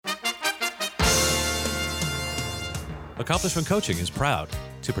Accomplishment Coaching is proud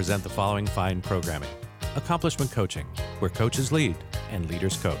to present the following fine programming. Accomplishment Coaching, where coaches lead and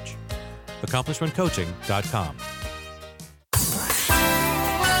leaders coach. AccomplishmentCoaching.com.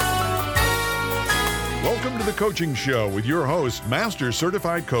 Welcome to The Coaching Show with your host, Master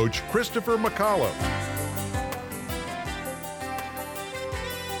Certified Coach Christopher McAuliffe.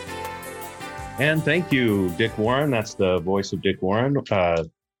 And thank you, Dick Warren. That's the voice of Dick Warren.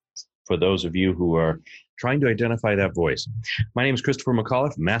 For those of you who are trying to identify that voice. My name is Christopher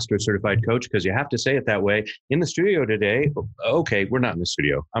McAuliffe, Master Certified Coach, because you have to say it that way. In the studio today, okay, we're not in the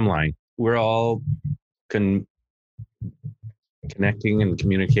studio. I'm lying. We're all connecting and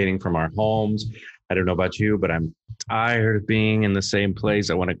communicating from our homes. I don't know about you, but I'm tired of being in the same place.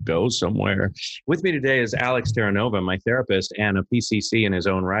 I want to go somewhere. With me today is Alex Terranova, my therapist and a PCC in his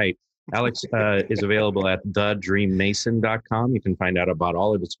own right. Alex is available at thedreammason.com. You can find out about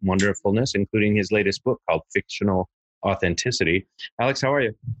all of its wonderfulness, including his latest book called Fictional Authenticity. Alex, how are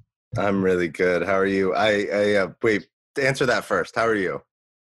you? I'm really good. How are you? Wait, to answer that first. How are you?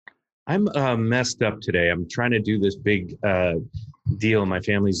 I'm messed up today. I'm trying to do this big deal. My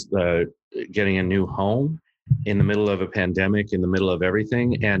family's getting a new home in the middle of a pandemic, in the middle of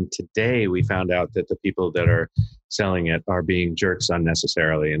everything. And today we found out that the people that are selling it are being jerks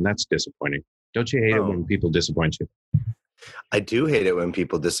unnecessarily. And that's disappointing. Don't you hate it when people disappoint you? I do hate it when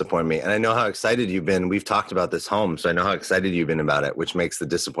people disappoint me. And I know how excited you've been. We've talked about this home, so I know how excited you've been about it, which makes the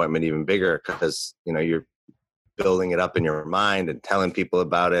disappointment even bigger because, you know, you're building it up in your mind and telling people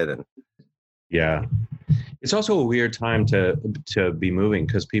about it. And yeah. It's also a weird time to be moving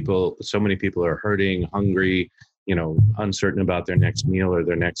because so many people are hurting, hungry, you know, uncertain about their next meal or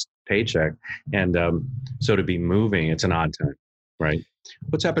their next paycheck. And so to be moving, it's an odd time, right?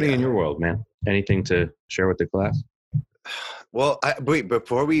 What's happening in your world, man? Anything to share with the class? Well, wait,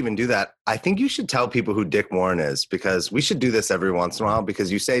 before we even do that, I think you should tell people who Dick Warren is, because we should do this every once in a while,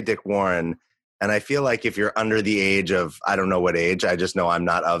 because you say Dick Warren, and I feel like if you're under the age of, I don't know what age, I just know I'm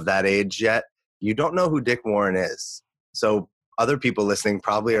not of that age yet, you don't know who Dick Warren is. So other people listening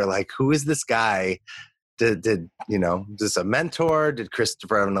probably are like, who is this guy? Did you know, is this a mentor? Did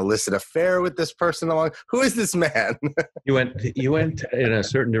Christopher have an illicit affair with this person along? Who is this man? You went in a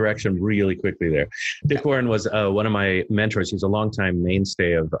certain direction really quickly there. Dick Warren was one of my mentors. He's a longtime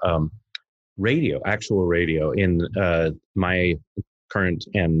mainstay of actual radio in my current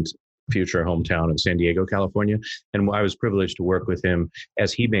and future hometown of San Diego, California. And I was privileged to work with him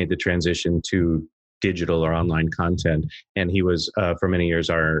as he made the transition to digital or online content. And he was, for many years,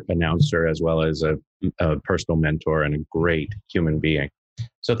 our announcer, as well as a personal mentor and a great human being.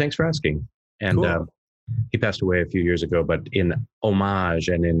 So thanks for asking. And cool. He passed away a few years ago, but in homage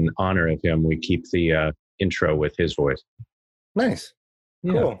and in honor of him, we keep the intro with his voice. Nice.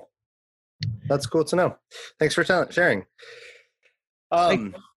 Yeah. Cool. That's cool to know. Thanks for sharing.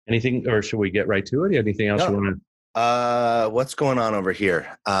 Anything, or should we get right to it? Anything else you want to? What's going on over here?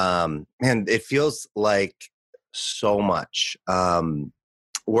 Man, it feels like so much.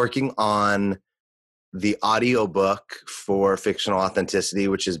 Working on the audiobook for Fictional Authenticity,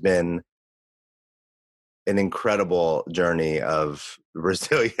 which has been an incredible journey of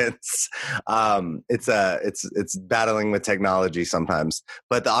resilience. It's battling with technology sometimes,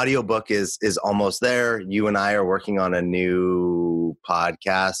 but the audiobook is almost there. You and I are working on a new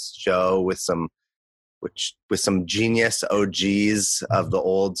podcast show with some genius OGs of the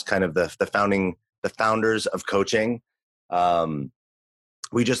old kind of the founders of coaching.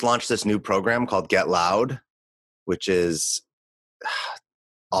 We just launched this new program called Get Loud, which is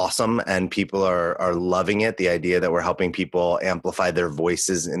awesome, and people are loving it. The idea that we're helping people amplify their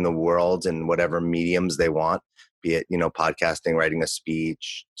voices in the world in whatever mediums they want, be it, you know, podcasting, writing a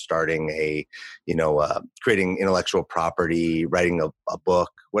speech, starting creating intellectual property, writing a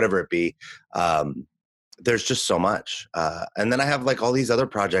book, whatever it be. There's just so much. And then I have like all these other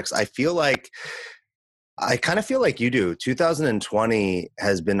projects. I kind of feel like you do. 2020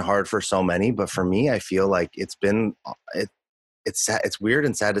 has been hard for so many, but for me, I feel like it's sad. It's weird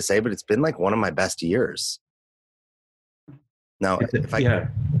and sad to say, but it's been like one of my best years. Now,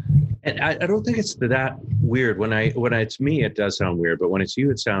 and I don't think it's that weird. When it's me, it does sound weird, but when it's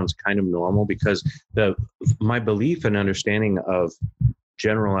you, it sounds kind of normal, because my belief and understanding of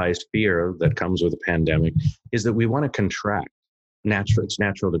generalized fear that comes with a pandemic is that we want to contract. It's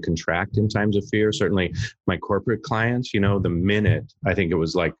natural to contract in times of fear. Certainly my corporate clients, you know, the minute, I think it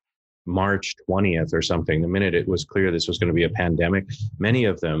was like March 20th or something, the minute it was clear this was going to be a pandemic, many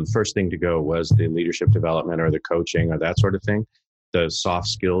of them, first thing to go was the leadership development or the coaching or that sort of thing, the soft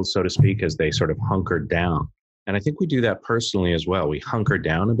skills, so to speak, as they sort of hunkered down. And I think we do that personally as well. We hunker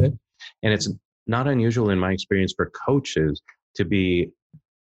down a bit. And it's not unusual in my experience for coaches to be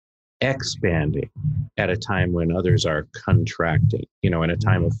expanding at a time when others are contracting. In a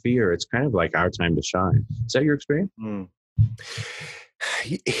time of fear, it's kind of like our time to shine. Is that your experience?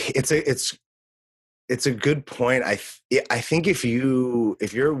 It's a good point. I think if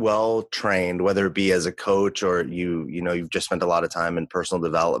you're well trained, whether it be as a coach or you've just spent a lot of time in personal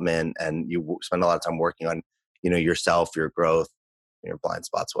development and you spend a lot of time working on yourself, your growth, your blind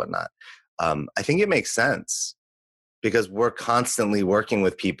spots, whatnot. I think it makes sense because we're constantly working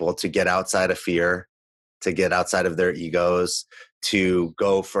with people to get outside of fear, to get outside of their egos, to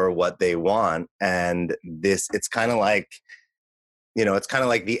go for what they want. And it's kind of like,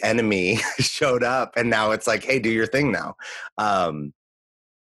 the enemy showed up and now it's like, hey, do your thing now. I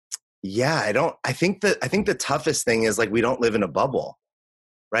think the toughest thing is like, we don't live in a bubble,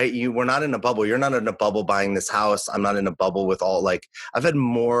 right? We're not in a bubble. You're not in a bubble buying this house. I'm not in a bubble with I've had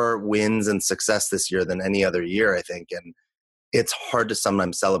more wins and success this year than any other year, I think. And it's hard to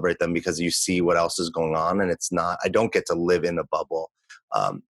sometimes celebrate them because you see what else is going on. And I don't get to live in a bubble.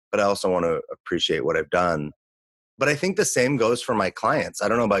 But I also want to appreciate what I've done. But I think the same goes for my clients. I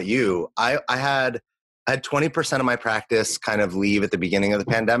don't know about you. I had 20% of my practice kind of leave at the beginning of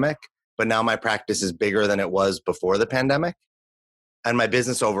the pandemic, but now my practice is bigger than it was before the pandemic. And my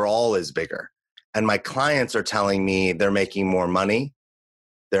business overall is bigger. And my clients are telling me they're making more money.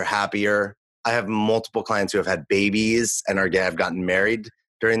 They're happier. I have multiple clients who have had babies and have gotten married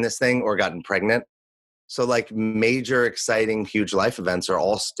during this thing or gotten pregnant. So like major, exciting, huge life events are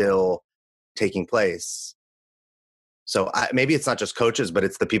all still taking place. So maybe it's not just coaches, but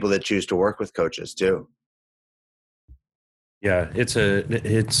it's the people that choose to work with coaches too. Yeah, it's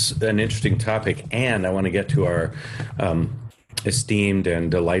an interesting topic, and I want to get to our esteemed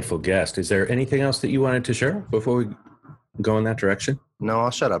and delightful guest. Is there anything else that you wanted to share before we go in that direction? No,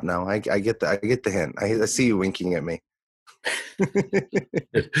 I'll shut up now. I get the hint. I see you winking at me.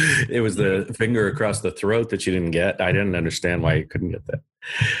 It was the finger across the throat that you didn't get. I didn't understand why you couldn't get that.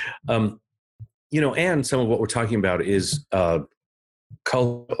 And some of what we're talking about is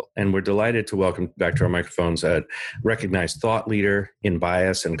cultural, and we're delighted to welcome back to our microphones a recognized thought leader in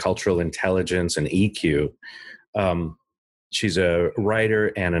bias and cultural intelligence and EQ. She's a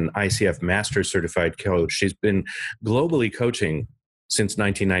writer and an ICF Master Certified Coach. She's been globally coaching since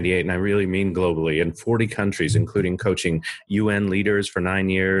 1998, and I really mean globally, in 40 countries, including coaching UN leaders for 9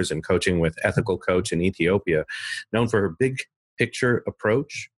 years and coaching with Ethical Coach in Ethiopia. Known for her big picture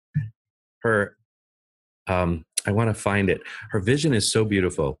approach, I want to find it. Her vision is so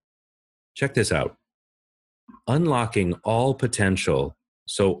beautiful. Check this out. Unlocking all potential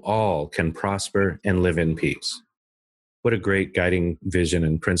so all can prosper and live in peace. What a great guiding vision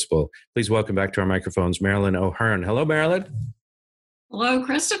and principle. Please welcome back to our microphones, Marilyn O'Hearn. Hello, Marilyn. Hello,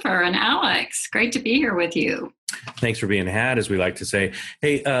 Christopher and Alex. Great to be here with you. Thanks for being had, as we like to say.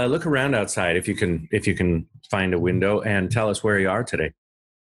 Hey, look around outside if you can find a window and tell us where you are today.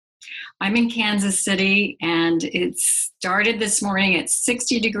 I'm in Kansas City, and it started this morning at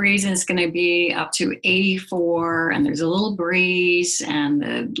 60 degrees, and it's going to be up to 84, and there's a little breeze, and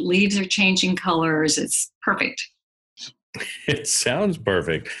the leaves are changing colors. It's perfect. It sounds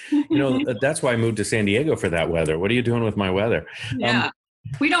perfect. That's why I moved to San Diego for that weather. What are you doing with my weather? Yeah.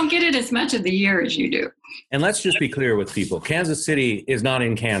 We don't get it as much of the year as you do. And let's just be clear with people. Kansas City is not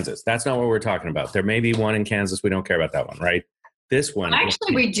in Kansas. That's not what we're talking about. There may be one in Kansas. We don't care about that one, right? This one.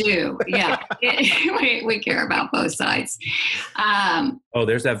 Actually, we do. Yeah. we care about both sides.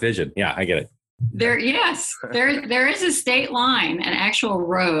 There's that vision. Yeah, I get it. There is a state line, an actual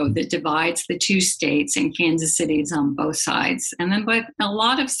road that divides the two states, and Kansas City is on both sides. And then but a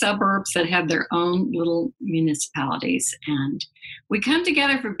lot of suburbs that have their own little municipalities. And we come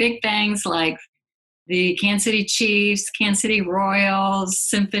together for big things like the Kansas City Chiefs, Kansas City Royals,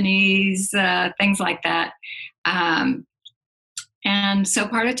 symphonies, things like that. And so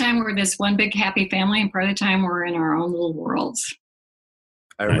part of the time we're this one big happy family, and part of the time we're in our own little worlds.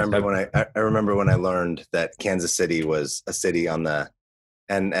 I remember when I learned that Kansas City was a city on the,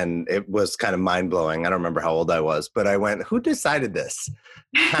 and it was kind of mind blowing. I don't remember how old I was, but I went, who decided this?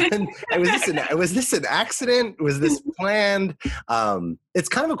 Was this an accident? Was this planned? It's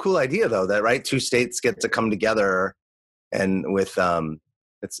kind of a cool idea though, that right, two states get to come together, and with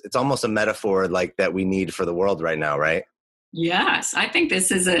it's almost a metaphor like that we need for the world right now, right? Yes, I think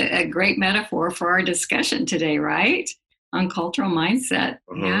this is a great metaphor for our discussion today, right? On cultural mindset.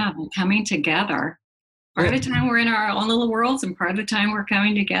 Mm-hmm. Yeah, coming together. Part of the time we're in our own little worlds, and part of the time we're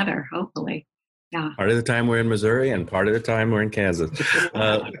coming together, hopefully. Yeah. Part of the time we're in Missouri, and part of the time we're in Kansas.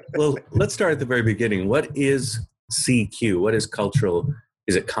 Well, let's start at the very beginning. What is CQ? What is cultural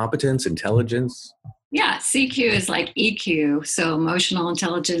is it competence, intelligence? Yeah, CQ is like EQ, so emotional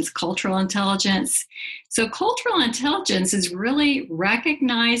intelligence, cultural intelligence. So cultural intelligence is really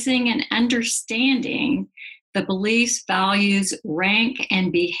recognizing and understanding the beliefs, values, rank,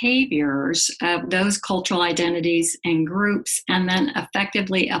 and behaviors of those cultural identities and groups, and then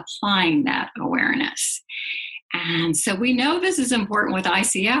effectively applying that awareness. And so we know this is important with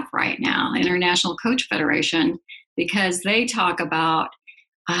ICF right now, International Coach Federation, because they talk about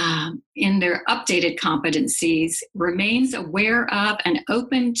in their updated competencies, remains aware of and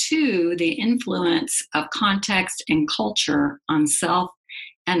open to the influence of context and culture on self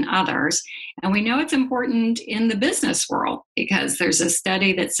and others. And we know it's important in the business world because there's a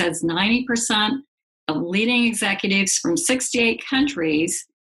study that says 90% of leading executives from 68 countries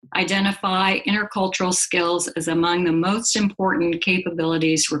identify intercultural skills as among the most important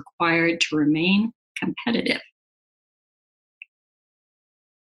capabilities required to remain competitive.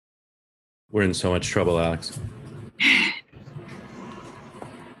 We're in so much trouble, Alex.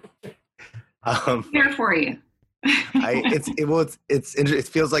 Here for you. It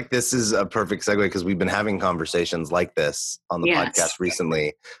feels like this is a perfect segue because we've been having conversations like this on the podcast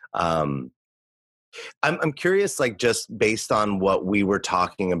recently. I'm curious, like just based on what we were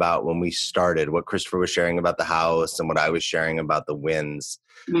talking about when we started, what Christopher was sharing about the house and what I was sharing about the wins.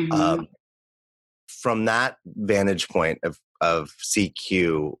 Mm-hmm. From that vantage point of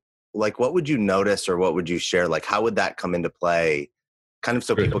CQ, like what would you notice or what would you share? Like how would that come into play kind of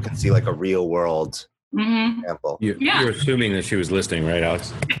so people can see like a real world example? You're assuming that she was listening, right,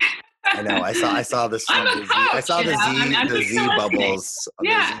 Alex? I know. I saw this. I saw the Z bubbles.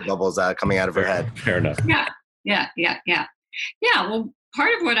 The Z bubbles coming out of her head. Fair enough. Yeah. Well,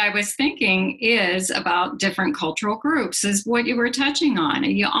 part of what I was thinking is about different cultural groups is what you were touching on.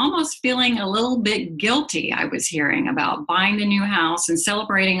 And you're almost feeling a little bit guilty, I was hearing, about buying the new house and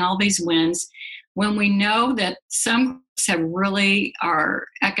celebrating all these wins when we know that some groups have really are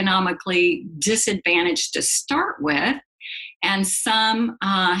economically disadvantaged to start with, and some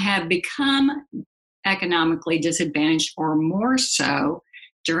have become economically disadvantaged or more so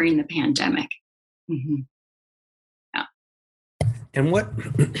during the pandemic. Mm-hmm. And what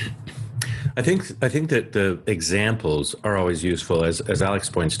I think that the examples are always useful, as Alex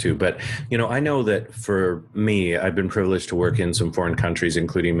points to. But I know that for me, I've been privileged to work in some foreign countries,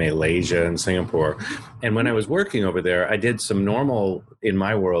 including Malaysia and Singapore. And when I was working over there, I did some normal, in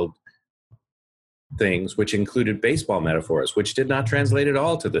my world, things which included baseball metaphors, which did not translate at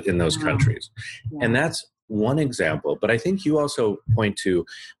all in those countries. Yeah. And that's one example. But I think you also point to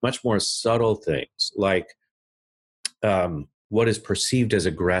much more subtle things like what is perceived as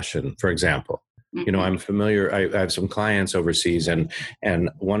aggression, for example. Mm-hmm. I'm familiar, I have some clients overseas, and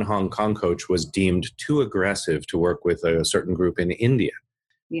one Hong Kong coach was deemed too aggressive to work with a certain group in India,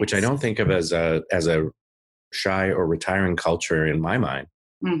 yes. Which I don't think of as a shy or retiring culture in my mind.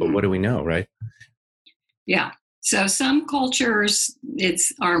 Mm-hmm. But what do we know, right? Yeah. So some cultures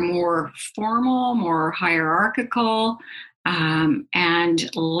are more formal, more hierarchical, and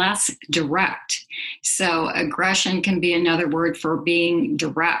less direct. So aggression can be another word for being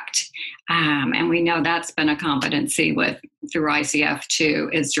direct. And we know that's been a competency through ICF too,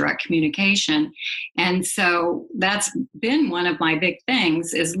 is direct communication. And so that's been one of my big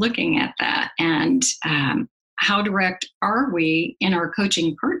things, is looking at that and how direct are we in our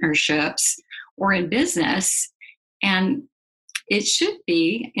coaching partnerships or in business. And it should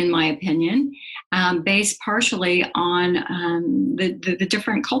be, in my opinion, based partially on the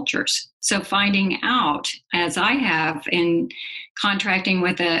different cultures. So finding out, as I have in contracting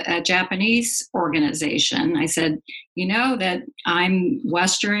with a Japanese organization, I said, that I'm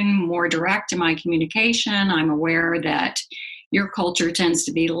Western, more direct in my communication. I'm aware that your culture tends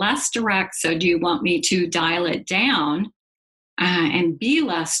to be less direct. So do you want me to dial it down and be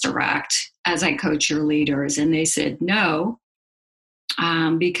less direct as I coach your leaders? And they said no.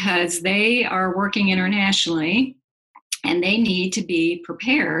 Because they are working internationally and they need to be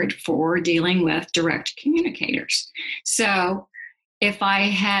prepared for dealing with direct communicators. So if I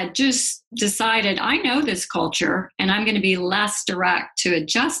had just decided, I know this culture and I'm going to be less direct to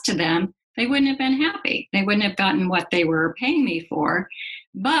adjust to them, they wouldn't have been happy. They wouldn't have gotten what they were paying me for.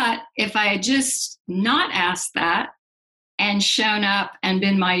 But if I had just not asked that, and shown up and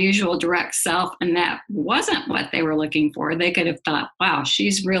been my usual direct self, and that wasn't what they were looking for, they could have thought, wow,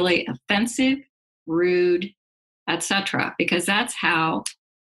 she's really offensive, rude, etc. Because that's how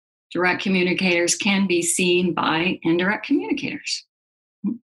direct communicators can be seen by indirect communicators.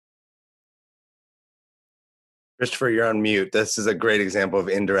 Christopher, you're on mute. This is a great example of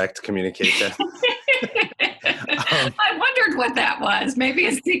indirect communication. I wondered what that was. Maybe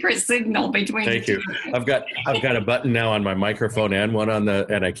a secret signal between. Thank you. I've got a button now on my microphone and one on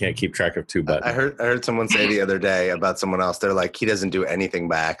and I can't keep track of two buttons. I heard someone say the other day about someone else. They're like, he doesn't do anything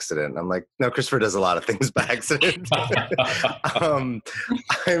by accident. I'm like, no, Christopher does a lot of things by accident.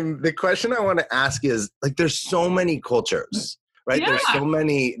 The question I want to ask is, like, there's so many cultures, right? Yeah.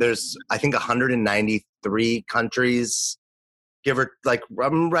 There's I think 193 countries, give or like,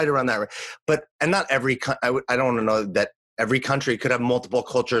 I'm right around that. But, and not every, I don't want to know that every country could have multiple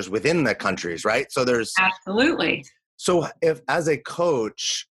cultures within the countries, right? So there's absolutely. So if, as a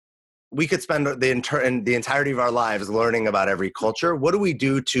coach, we could spend the entirety of our lives learning about every culture, what do we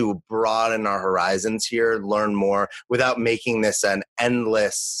do to broaden our horizons here, learn more, without making this an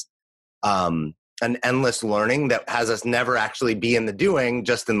endless learning that has us never actually be in the doing,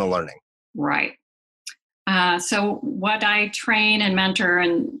 just in the learning? Right. So what I train and mentor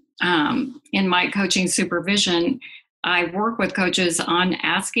and in my coaching supervision, I work with coaches on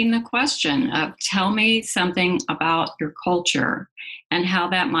asking the question of, tell me something about your culture and how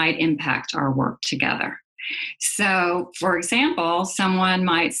that might impact our work together. So, for example, someone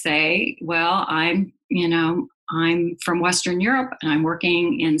might say, well, I'm from Western Europe and I'm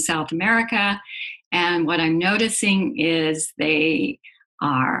working in South America. And what I'm noticing is they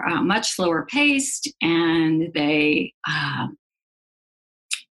are much slower paced, and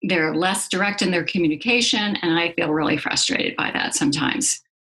they're less direct in their communication, and I feel really frustrated by that sometimes.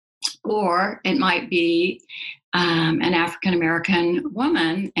 Or it might be an African-American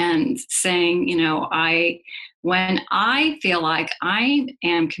woman and saying, when I feel like I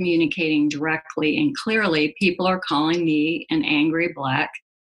am communicating directly and clearly, people are calling me an angry Black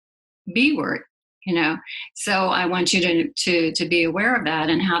B word. So I want you to be aware of that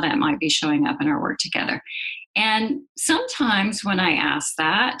and how that might be showing up in our work together. And sometimes when I ask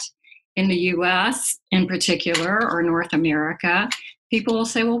that in the US in particular, or North America, people will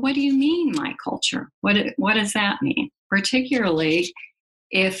say, well, what do you mean, my culture? What does that mean? Particularly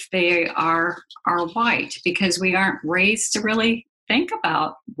if they are white, because we aren't raised to really think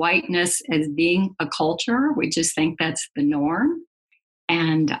about whiteness as being a culture. We just think that's the norm.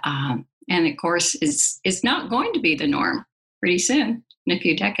 And of course, it's not going to be the norm pretty soon, in a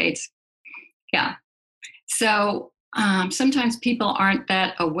few decades. Yeah. So sometimes people aren't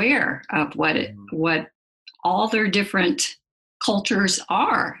that aware of what all their different cultures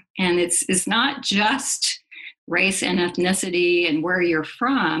are. And it's not just race and ethnicity and where you're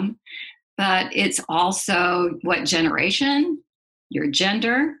from, but it's also what generation, your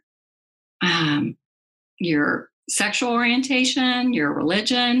gender, your sexual orientation, your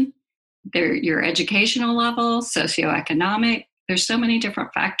religion, your educational level, socioeconomic. There's so many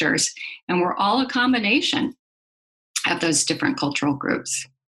different factors, and we're all a combination of those different cultural groups.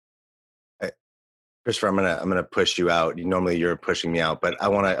 Christopher, I'm gonna push you out. Normally you're pushing me out, but I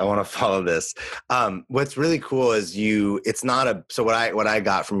want to follow this. What's really cool is so what I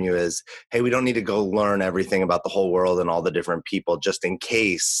got from you is, hey, we don't need to go learn everything about the whole world and all the different people, just in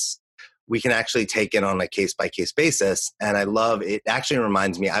case. We can actually take it on a case-by-case basis. And I love it. Actually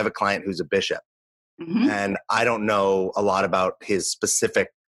reminds me, I have a client who's a bishop, and I don't know a lot about his specific,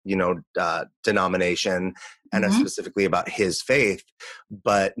 denomination and specifically about his faith,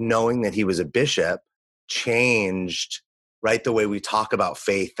 but knowing that he was a bishop changed, right, the way we talk about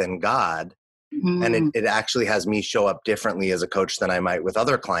faith and God. And it actually has me show up differently as a coach than I might with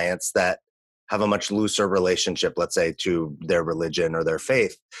other clients that have a much looser relationship, let's say, to their religion or their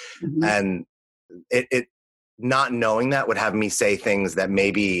faith. And it not knowing that would have me say things that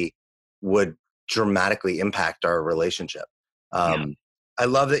maybe would dramatically impact our relationship. I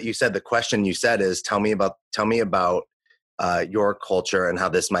love that you said, the question you said is, tell me about your culture and how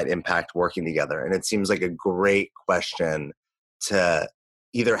this might impact working together. And it seems like a great question to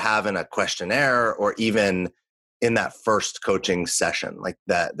either have in a questionnaire or even in that first coaching session, like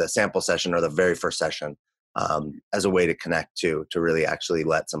the sample session or the very first session, as a way to connect to really actually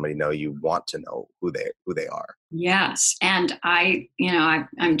let somebody know you want to know who they are. Yes. And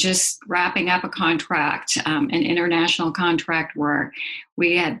I'm just wrapping up a contract, an international contract where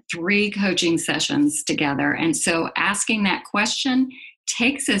we had 3 coaching sessions together. And so asking that question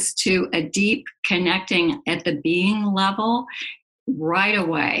takes us to a deep connecting at the being level right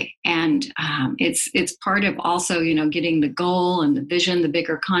away. And it's part of also, getting the goal and the vision, the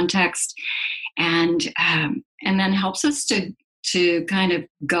bigger context, and then helps us to kind of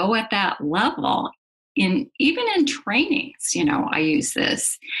go at that level even in trainings. I use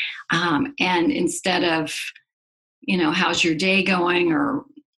this, and instead of, how's your day going, or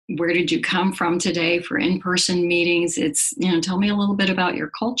where did you come from today for in-person meetings, it's, tell me a little bit about your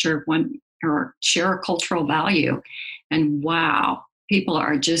culture. or share a cultural value. And wow, people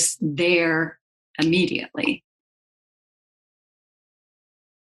are just there immediately.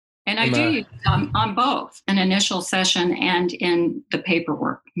 And I do use on both an initial session and in the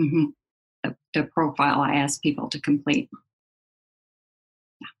paperwork, the profile I ask people to complete.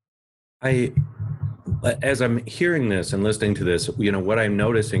 As I'm hearing this and listening to this, what I'm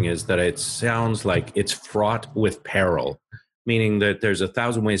noticing is that it sounds like it's fraught with peril, meaning that there's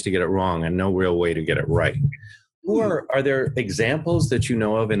 1,000 ways to get it wrong and no real way to get it right. Or are there examples that you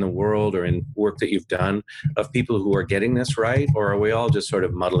know of in the world or in work that you've done of people who are getting this right, or are we all just sort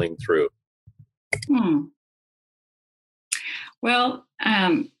of muddling through? Well,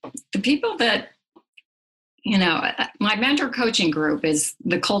 the people that, my mentor coaching group is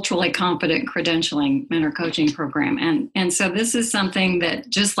the Culturally Confident Credentialing Mentor Coaching Program. And so this is something that,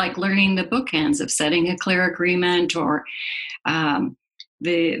 just like learning the bookends of setting a clear agreement, or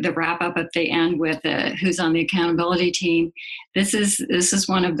the wrap up at the end with who's on the accountability team, this is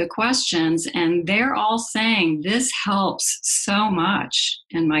one of the questions, and they're all saying this helps so much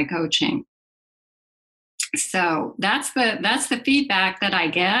in my coaching. So that's the feedback that I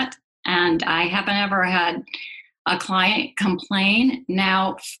get, and I haven't ever had a client complain.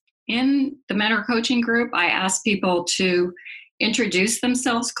 Now, in the mentor coaching group, I ask people to introduce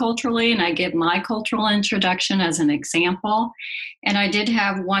themselves culturally, and I give my cultural introduction as an example. And I did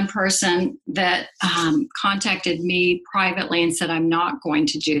have one person that contacted me privately and said, I'm not going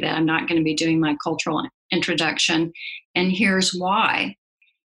to do that. I'm not going to be doing my cultural introduction. And here's why.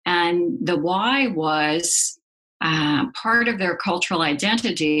 And the why was part of their cultural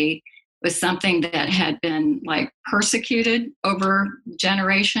identity was something that had been like persecuted over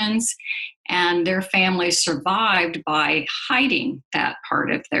generations, and their family survived by hiding that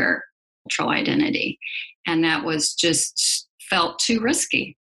part of their cultural identity. And that was just felt too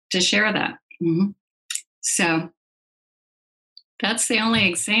risky to share that. So that's the only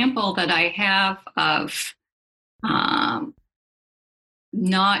example that I have of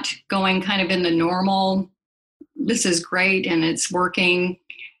not going kind of in the normal, this is great and it's working,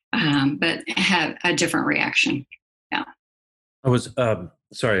 but have a different reaction. Yeah. I was,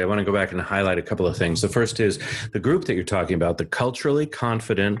 sorry, I want to go back and highlight a couple of things. The first is the group that you're talking about, the Culturally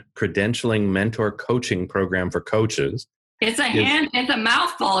Confident Credentialing Mentor Coaching Program for Coaches. It's a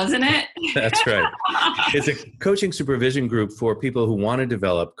mouthful, isn't it? That's right. It's a coaching supervision group for people who want to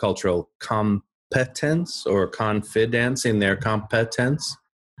develop cultural competence or confidence in their competence.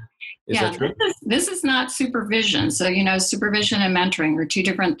 Is that true? This is not supervision. So, supervision and mentoring are two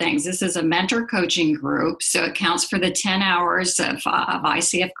different things. This is a mentor coaching group. So it counts for the 10 hours of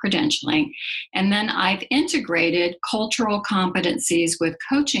ICF credentialing. And then I've integrated cultural competencies with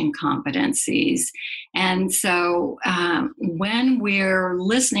coaching competencies. And so when we're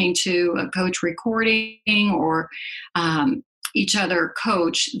listening to a coach recording or each other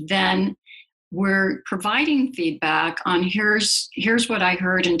coach, then we're providing feedback on here's what I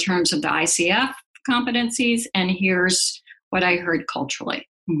heard in terms of the ICF competencies, and here's what I heard culturally.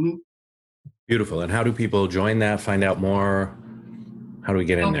 Beautiful. And how do people join that, find out more? How do we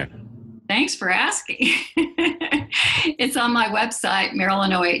get in there? Thanks for asking. It's on my website,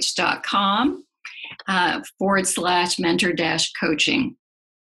 marilynoh.com /mentor-coaching.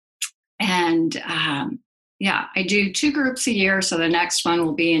 And I do 2 groups a year. So the next one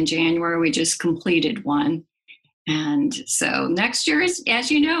will be in January. We just completed one. And so next year,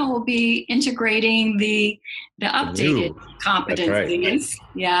 as you know, we'll be integrating the updated competencies. Right.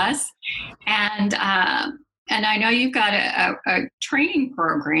 Yes. And I know you've got a training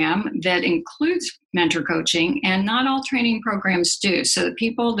program that includes mentor coaching, and not all training programs do. So the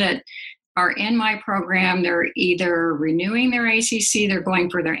people that are in my program, they're either renewing their ACC, they're going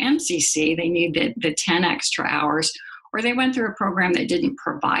for their MCC, they need the 10 extra hours, or they went through a program that didn't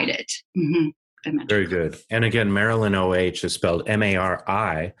provide it. Very good. And again, Marilyn OH is spelled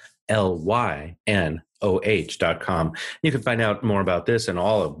MARILYNOH.com. You can find out more about this and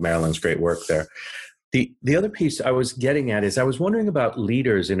all of Marilyn's great work there. The other piece I was getting at is I was wondering about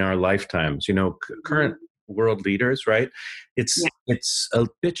leaders in our lifetimes, current world leaders, right? It's a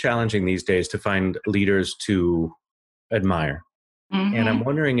bit challenging these days to find leaders to admire. And I'm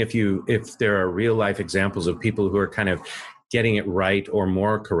wondering if there are real life examples of people who are kind of getting it right or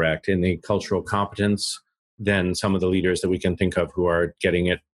more correct in the cultural competence than some of the leaders that we can think of who are getting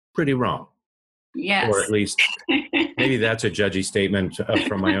it pretty wrong. Yes. Or at least maybe that's a judgy statement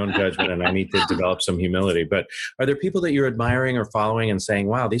from my own judgment, and I need to develop some humility. But are there people that you're admiring or following and saying,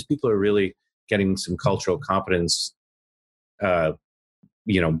 wow, these people are really getting some cultural competence,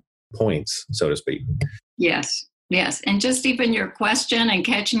 points, so to speak? Yes. Yes. And just even your question and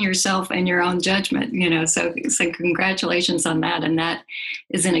catching yourself in your own judgment, so congratulations on that. And that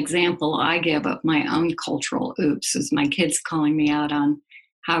is an example I give of my own cultural oops, is my kids calling me out on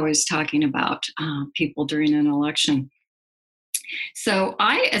how I was talking about people during an election. So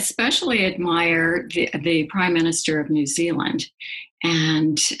I especially admire the Prime Minister of New Zealand.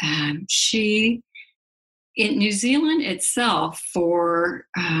 And she, in New Zealand itself, for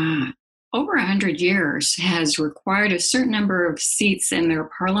over 100 years, has required a certain number of seats in their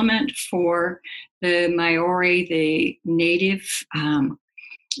parliament for the Maori, the native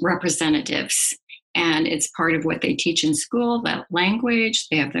representatives. And it's part of what they teach in school, that language.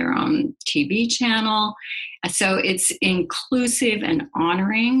 They have their own TV channel. So it's inclusive and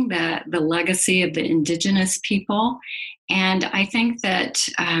honoring the legacy of the indigenous people. And I think that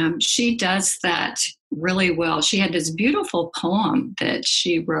she does that really well. She had this beautiful poem that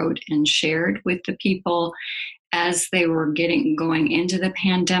she wrote and shared with the people as they were going into the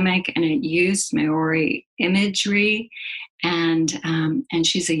pandemic, and it used Maori imagery. And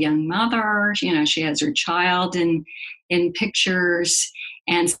she's a young mother. She has her child in pictures,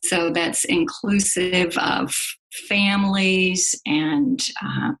 and so that's inclusive of families and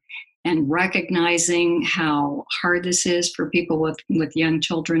recognizing how hard this is for people with young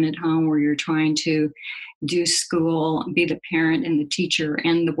children at home, where you're trying to do school, be the parent and the teacher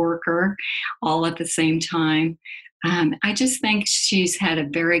and the worker all at the same time. I just think she's had a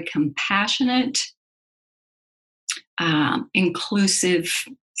very compassionate, inclusive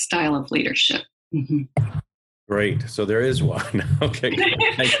style of leadership. Mm-hmm. Great. So there is one. Okay.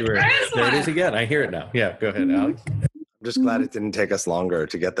 Thank you. There it is again. I hear it now. Yeah. Go ahead, Alex. I'm just glad it didn't take us longer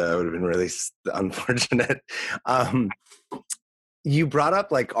to get that. It would have been really unfortunate. You brought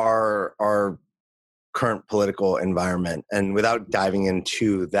up like our current political environment, and without diving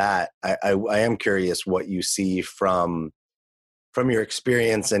into that, I am curious what you see from your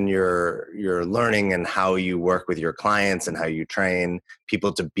experience and your learning, and how you work with your clients and how you train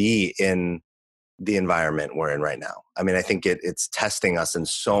people to be in the environment we're in right now. I mean, I think it's testing us in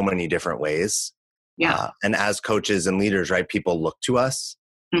so many different ways. Yeah. And as coaches and leaders, right, people look to us.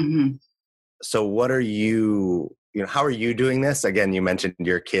 Mm-hmm. So what are you, how are you doing this? Again, you mentioned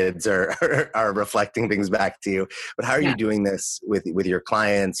your kids are reflecting things back to you, but how are you doing this with your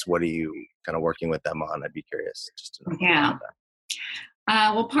clients? What are you kind of working with them on? I'd be curious just to know about that.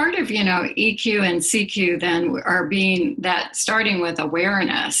 Well, part of, EQ and CQ then are starting with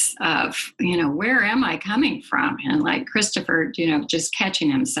awareness of, where am I coming from? And like Christopher, just catching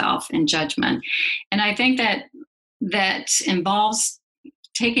himself in judgment. And I think that involves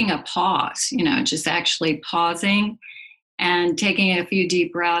taking a pause, just actually pausing and taking a few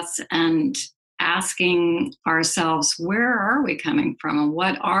deep breaths and asking ourselves, where are we coming from? And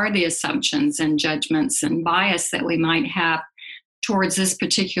what are the assumptions and judgments and bias that we might have towards this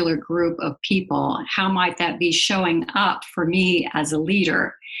particular group of people? How might that be showing up for me as a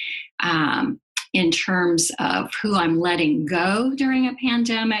leader in terms of who I'm letting go during a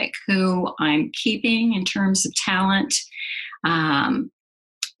pandemic, who I'm keeping in terms of talent,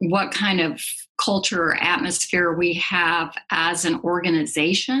 what kind of culture or atmosphere we have as an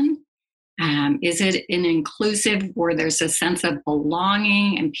organization. Is it an inclusive where there's a sense of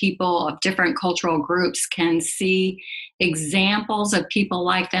belonging and people of different cultural groups can see examples of people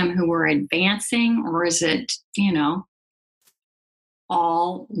like them who are advancing? Or is it,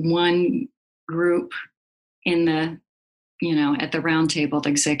 all one group in the, at the round table, the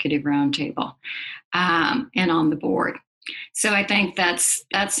executive round table, and on the board? So I think that's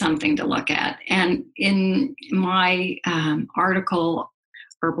something to look at. And in my article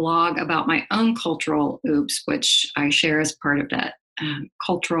or blog about my own cultural oops, which I share as part of that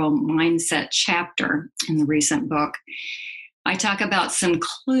cultural mindset chapter in the recent book, I talk about some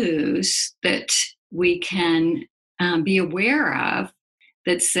clues that we can be aware of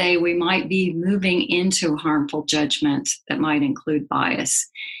that say we might be moving into harmful judgment that might include bias.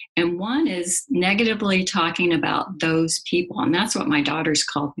 And one is negatively talking about those people. And that's what my daughters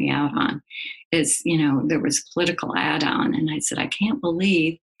called me out on, is, there was political ad on. And I said, I can't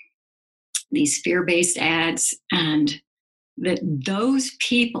believe these fear-based ads and that those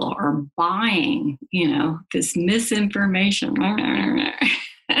people are buying, this misinformation.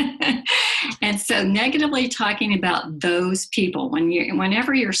 And so negatively talking about those people,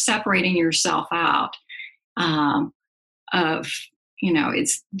 whenever you're separating yourself out of,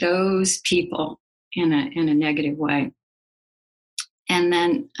 it's those people in a negative way. And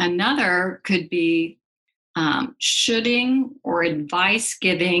then another could be shoulding or advice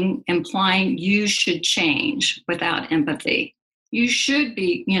giving, implying you should change without empathy. you should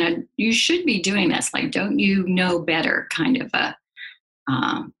be, you should be doing this. Like, don't you know better kind of a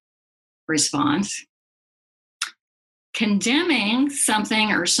response. Condemning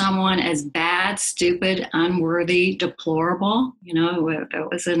something or someone as bad, stupid, unworthy, deplorable. That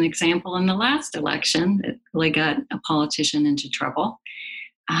was an example in the last election that really got a politician into trouble.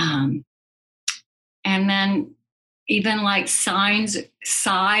 And then even like sighs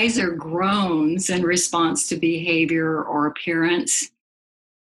or groans in response to behavior or appearance.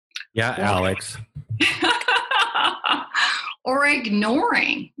 Yeah, Alex. Or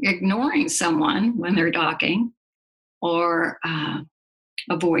ignoring someone when they're talking, or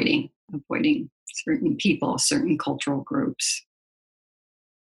avoiding certain people, certain cultural groups.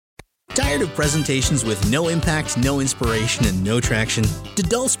 Tired of presentations with no impact, no inspiration, and no traction? Do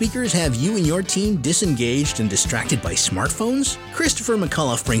dull speakers have you and your team disengaged and distracted by smartphones? Christopher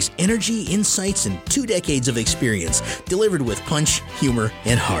McAuliffe brings energy, insights, and 2 decades of experience, delivered with punch, humor,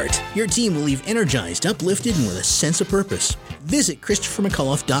 and heart. Your team will leave energized, uplifted, and with a sense of purpose. Visit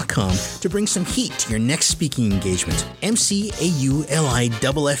ChristopherMcAuliffe.com to bring some heat to your next speaking engagement. McAuliffe.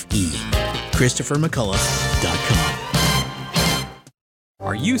 ChristopherMcAuliffe.com.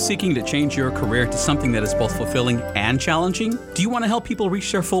 Are you seeking to change your career to something that is both fulfilling and challenging? Do you want to help people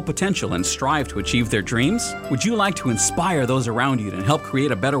reach their full potential and strive to achieve their dreams? Would you like to inspire those around you and help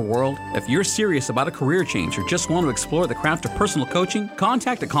create a better world? If you're serious about a career change or just want to explore the craft of personal coaching,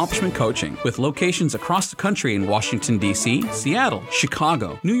 contact Accomplishment Coaching. With locations across the country in Washington, D.C., Seattle,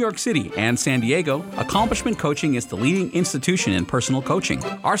 Chicago, New York City, and San Diego, Accomplishment Coaching is the leading institution in personal coaching.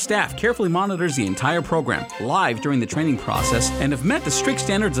 Our staff carefully monitors the entire program, live during the training process, and have met the strict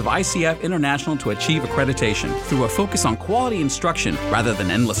standards of ICF International to achieve accreditation. Through a focus on quality instruction rather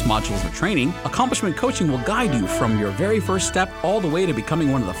than endless modules of training, Accomplishment Coaching will guide you from your very first step all the way to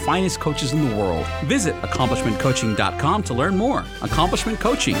becoming one of the finest coaches in the world. Visit AccomplishmentCoaching.com to learn more. Accomplishment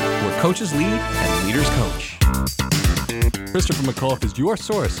Coaching, where coaches lead and leaders coach. Christopher McAuliffe is your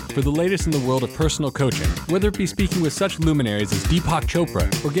source for the latest in the world of personal coaching. Whether it be speaking with such luminaries as Deepak Chopra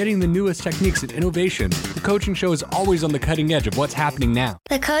or getting the newest techniques and innovation, the Coaching Show is always on the cutting edge of what's happening now.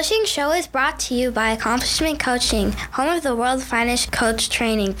 The Coaching Show is brought to you by Accomplishment Coaching, home of the world's finest coach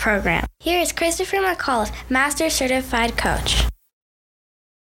training program. Here is Christopher McAuliffe, Master Certified Coach.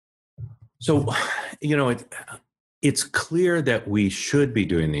 So, it's clear that we should be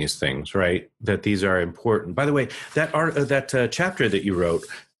doing these things, right? That these are important. By the way, that chapter that you wrote,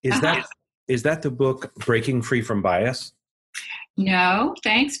 is that the book Breaking Free from Bias? No,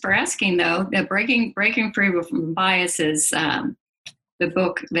 thanks for asking. Though the Breaking Free from Bias is the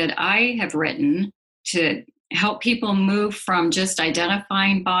book that I have written to help people move from just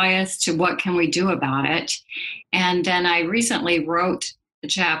identifying bias to what can we do about it. And then I recently wrote a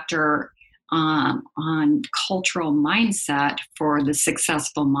chapter on cultural mindset for the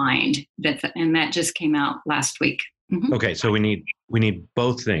successful mind, and that just came out last week. Mm-hmm. Okay, so we need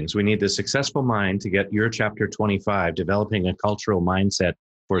both things. We need the successful mind to get your chapter 25, developing a cultural mindset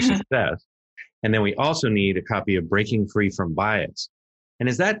for success, and then we also need a copy of Breaking Free from Bias. And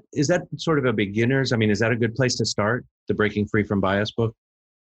is that sort of a beginner's? I mean, is that a good place to start? The Breaking Free from Bias book.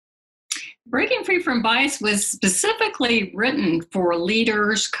 Breaking Free from Bias was specifically written for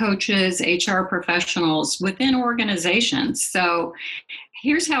leaders, coaches, HR professionals within organizations. So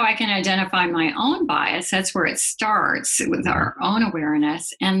here's how I can identify my own bias. That's where it starts, with our own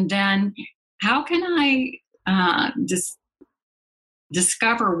awareness. And then how can I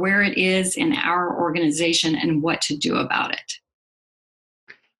discover where it is in our organization and what to do about it?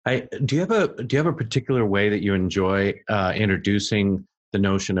 Do you have a particular way that you enjoy introducing the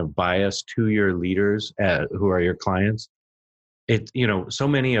notion of bias to your leaders who are your clients? So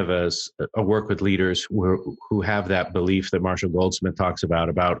many of us work with leaders who have that belief that Marshall Goldsmith talks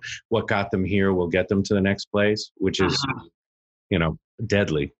about what got them here will get them to the next place, which is,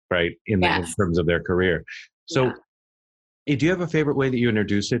 deadly, right? In terms of their career. So do you have a favorite way that you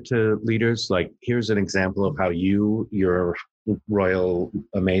introduce it to leaders? Like, here's an example of how your royal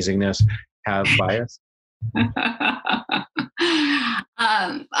amazingness, have bias?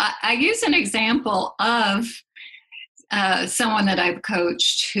 I use an example of someone that I've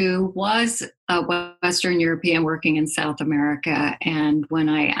coached who was a Western European working in South America. And when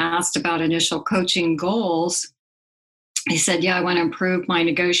I asked about initial coaching goals, he said, I want to improve my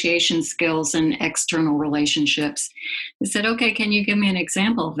negotiation skills and external relationships. I said, okay, can you give me an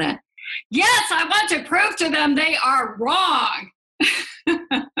example of that? Yes, I want to prove to them they are wrong.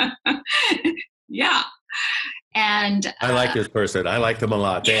 Yeah. And I like this person. I like them a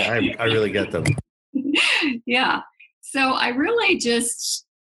lot. I really get them. Yeah. So I really just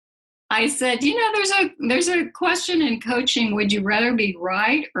I said, there's a question in coaching. Would you rather be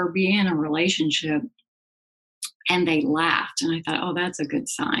right or be in a relationship? And they laughed. And I thought, oh, that's a good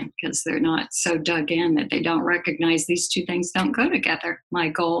sign, because they're not so dug in that they don't recognize these two things don't go together, my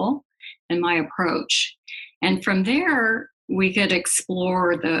goal and my approach. And from there, we could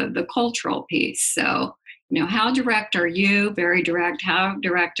explore the cultural piece. So, how direct are you? Very direct. How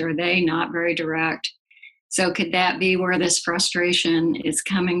direct are they? Not very direct. So could that be where this frustration is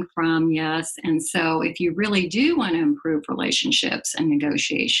coming from? Yes. And so if you really do want to improve relationships and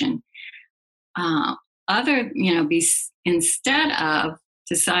negotiation, instead of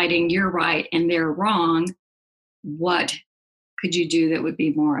deciding you're right and they're wrong, what could you do that would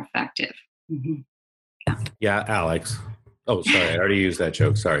be more effective? Mm-hmm. Yeah, Alex. Oh, sorry. I already used that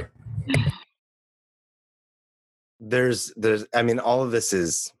joke. Sorry. There's, all of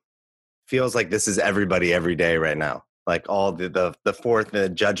this feels like this is everybody every day right now. Like all the fourth, the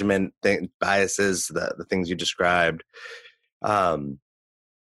judgment biases, the things you described. I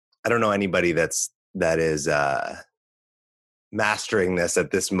don't know anybody that is mastering this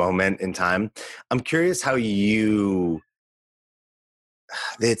at this moment in time. I'm curious how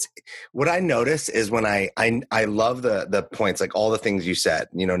what I notice is when I love the points, like all the things you said,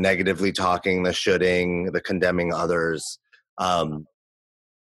 negatively talking, the shoulding, the condemning others.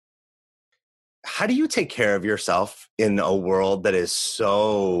 How do you take care of yourself in a world that is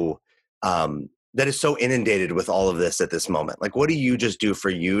so inundated with all of this at this moment? Like, what do you just do for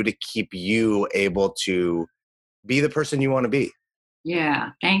you to keep you able to be the person you want to be? Yeah,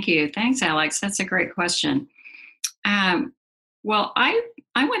 thank you. Thanks, Alex. That's a great question. Well, I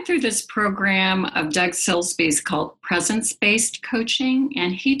went through this program of Doug Silsby's called Presence-Based Coaching,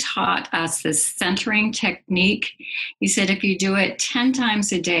 and he taught us this centering technique. He said, if you do it 10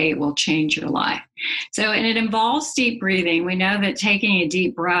 times a day, it will change your life. And it involves deep breathing. We know that taking a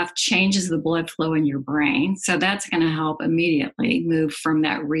deep breath changes the blood flow in your brain. So that's going to help immediately move from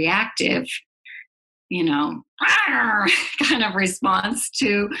that reactive, kind of response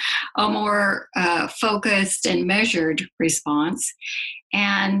to a more focused and measured response.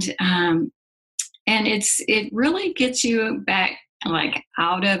 And it really gets you back, like,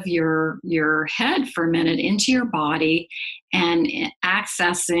 out of your head for a minute into your body and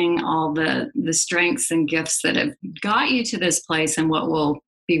accessing all the strengths and gifts that have got you to this place and what will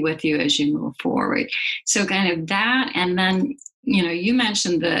be with you as you move forward. So kind of that, and then you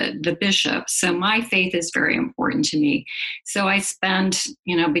mentioned the bishop. So my faith is very important to me. So I spend,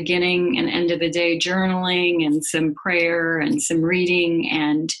 beginning and end of the day journaling and some prayer and some reading.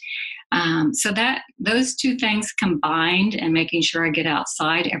 And so that those two things combined, and making sure I get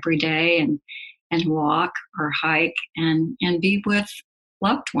outside every day and walk or hike and be with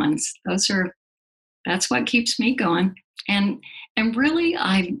loved ones. That's what keeps me going. And really,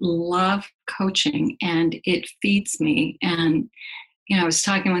 I love coaching, and it feeds me. And, I was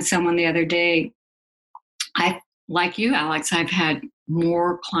talking with someone the other day. Like you, Alex, I've had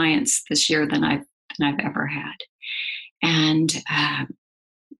more clients this year than I've ever had. And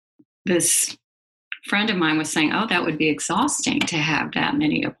this friend of mine was saying, oh, that would be exhausting to have that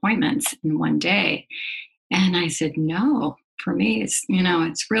many appointments in one day. And I said, no. For me,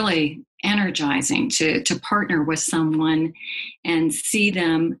 it's really energizing to partner with someone and see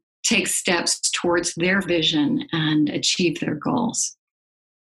them take steps towards their vision and achieve their goals.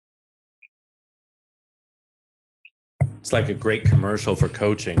 It's like a great commercial for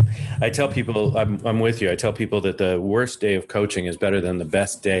coaching. I tell people, I'm with you. I tell people that the worst day of coaching is better than the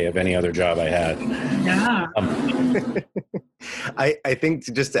best day of any other job I had. Yeah. I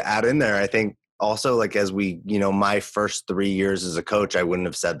think, just to add in there, I think also, like, as we, my first 3 years as a coach, I wouldn't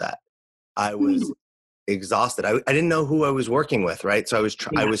have said that. I was exhausted. I didn't know who I was working with, right? So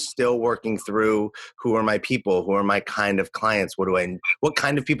I was still working through who are my people, who are my kind of clients, what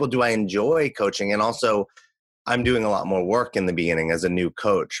kind of people do I enjoy coaching? And also, I'm doing a lot more work in the beginning as a new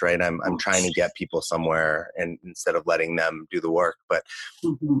coach, right? I'm trying to get people somewhere, and instead of letting them do the work. But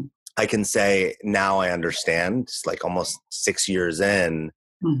I can say now I understand, just like almost 6 years in,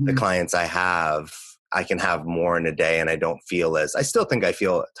 the clients I have, I can have more in a day, and I still think I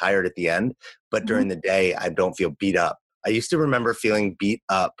feel tired at the end, but during the day, I don't feel beat up. I used to remember feeling beat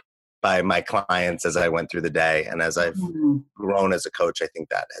up by my clients as I went through the day. And as I've grown as a coach, I think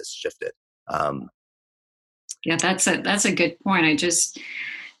that has shifted. Yeah, that's a good point. I just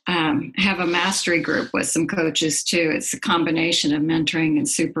have a mastery group with some coaches too. It's a combination of mentoring and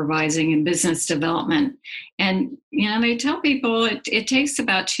supervising and business development. And, they tell people it takes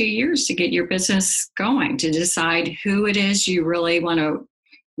about 2 years to get your business going, to decide who it is you really want to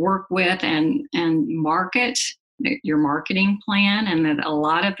work with and market your marketing plan, and that a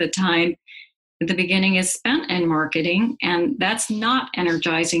lot of the time at the beginning is spent in marketing, and that's not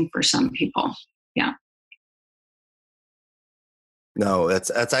energizing for some people. Yeah. No,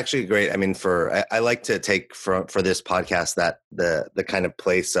 that's actually great. I mean, I like to take for this podcast that the kind of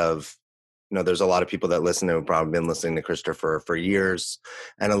place of, there's a lot of people that listen who have probably been listening to Christopher for years,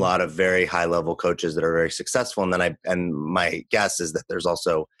 and a lot of very high level coaches that are very successful. And my guess is that there's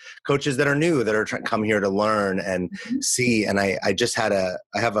also coaches that are new that are trying to come here to learn and see. And I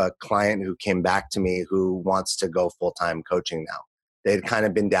have a client who came back to me who wants to go full-time coaching now. They'd kind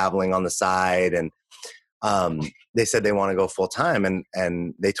of been dabbling on the side, and they said they want to go full-time,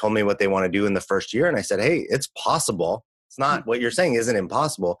 and they told me what they want to do in the first year. And I said, hey, it's possible. It's not, what you're saying isn't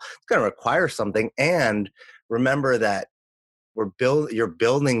impossible. It's going to require something. And remember that you're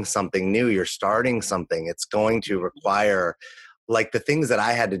building something new. You're starting something. It's going to require, like, the things that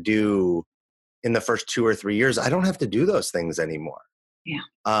I had to do in the first 2 or 3 years. I don't have to do those things anymore. Yeah.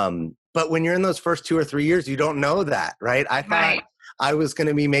 But when you're in those first 2 or 3 years, you don't know that, right? I thought I was going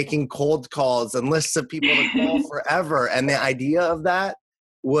to be making cold calls and lists of people to call forever. And the idea of that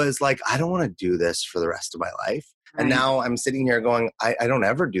was like, I don't want to do this for the rest of my life. Right. And now I'm sitting here going, I don't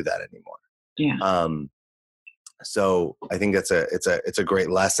ever do that anymore. Yeah. So I think it's a great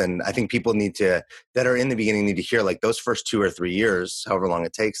lesson. I think people that are in the beginning need to hear, like, those first 2 or 3 years, however long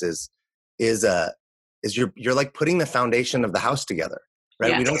it takes, is you're like putting the foundation of the house together.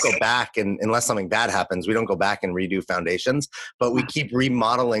 Right? Yes. We don't go back, and unless something bad happens, we don't go back and redo foundations, but we keep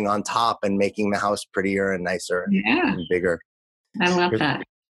remodeling on top and making the house prettier and nicer and bigger. I love that.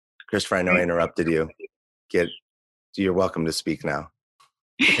 Christopher, I know I interrupted you. You're welcome to speak now.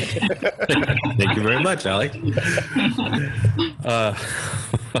 Thank you very much, Alec.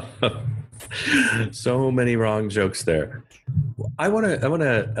 So many wrong jokes there. I want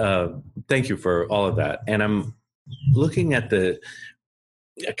to thank you for all of that. And I'm looking at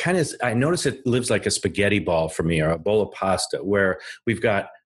I notice it lives like a spaghetti ball for me, or a bowl of pasta, where we've got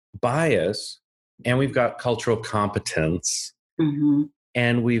bias and we've got cultural competence. Mm-hmm.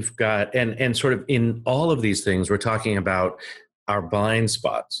 And we've got, and sort of in all of these things, we're talking about our blind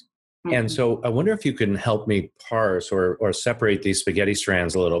spots. Mm-hmm. And so I wonder if you can help me parse or separate these spaghetti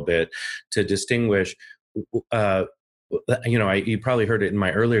strands a little bit to distinguish, you probably heard it in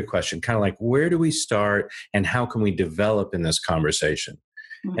my earlier question, kind of like, where do we start and how can we develop in this conversation?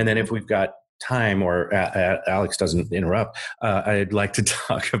 Mm-hmm. And then if we've got time, or Alex doesn't interrupt, I'd like to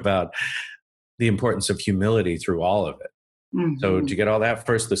talk about the importance of humility through all of it. Mm-hmm. So to get all that,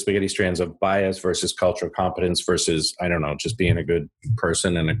 first, the spaghetti strands of bias versus cultural competence versus, I don't know, just being a good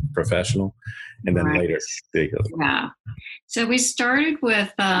person and a professional. And then later. Yeah. So we started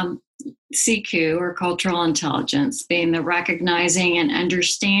with CQ, or cultural intelligence, being the recognizing and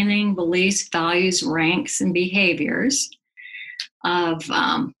understanding beliefs, values, ranks, and behaviors of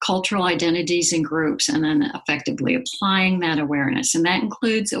cultural identities and groups, and then effectively applying that awareness. And that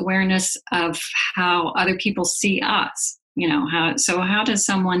includes awareness of how other people see us. How does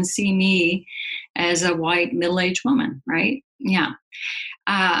someone see me as a white middle-aged woman, right? Yeah.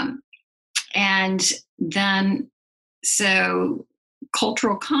 And then, so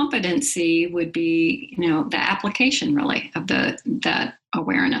cultural competency would be, the application really of that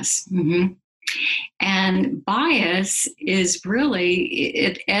awareness. Mm-hmm. And bias is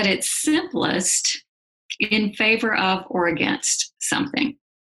really, at its simplest, in favor of or against something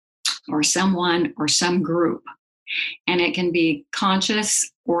or someone or some group. And it can be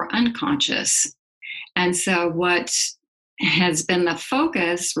conscious or unconscious. And so what has been the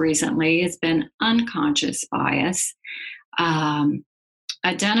focus recently has been unconscious bias,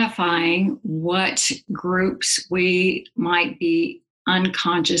 identifying what groups we might be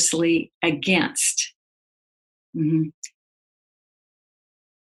unconsciously against. Mm-hmm.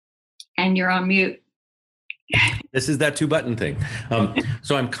 And you're on mute. This is that 2-button thing.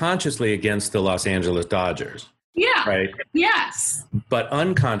 So I'm consciously against the Los Angeles Dodgers. Yeah. Right. Yes. But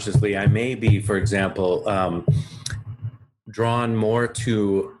unconsciously, I may be, for example, drawn more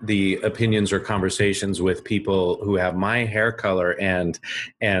to the opinions or conversations with people who have my hair color and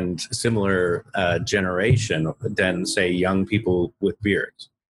similar generation than, say, young people with beards.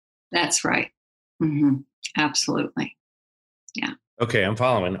 That's right. Mm-hmm. Absolutely. Yeah. Okay, I'm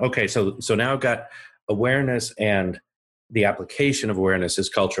following. Okay, so now I've got awareness, and the application of awareness is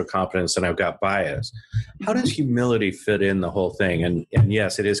cultural competence, and I've got bias. How does humility fit in the whole thing? And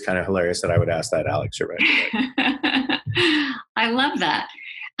yes, it is kind of hilarious that I would ask that, Alex. You're right. I love that.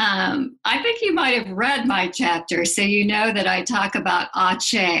 I think you might have read my chapter, so you know that I talk about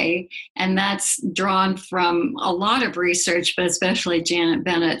ACE, and that's drawn from a lot of research, but especially Janet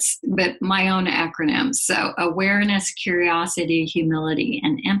Bennett's, but my own acronyms. So awareness, curiosity, humility,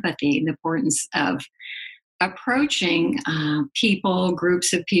 and empathy, the importance of approaching people,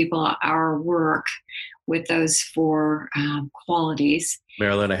 groups of people, our work with those four qualities.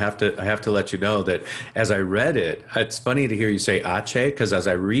 Marilyn, I have to let you know that as I read it, it's funny to hear you say ACE, because as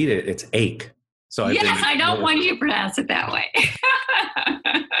I read it, it's ache. So I don't want you to pronounce it that way.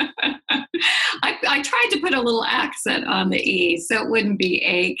 I tried to put a little accent on the E, so it wouldn't be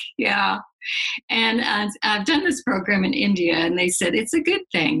ache. Yeah. And I've done this program in India, and they said it's a good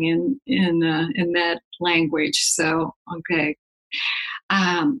thing in that language. So, okay.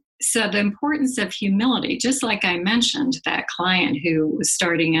 So the importance of humility, just like I mentioned, that client who was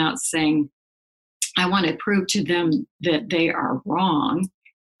starting out saying, I want to prove to them that they are wrong.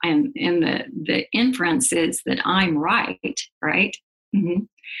 And the inference is that I'm right? Mm-hmm.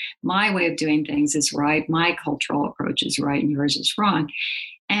 My way of doing things is right. My cultural approach is right, and yours is wrong.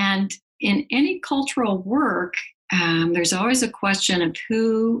 And in any cultural work, there's always a question of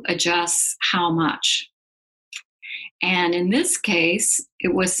who adjusts how much. And in this case,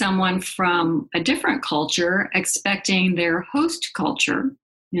 it was someone from a different culture expecting their host culture,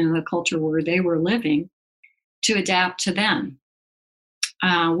 the culture where they were living, to adapt to them,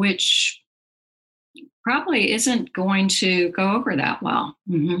 which probably isn't going to go over that well.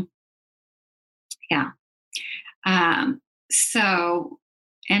 Mm-hmm. Yeah.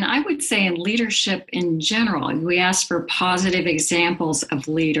 And I would say in leadership in general, we ask for positive examples of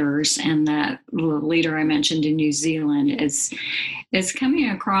leaders, and that leader I mentioned in New Zealand is coming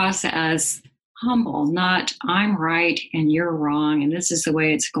across as humble, not I'm right and you're wrong and this is the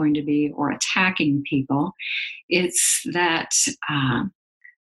way it's going to be, or attacking people. It's that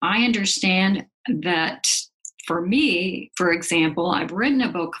I understand that for me, for example, I've written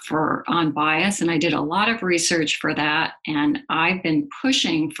a book on bias, and I did a lot of research for that, and I've been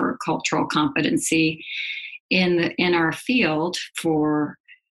pushing for cultural competency in our field for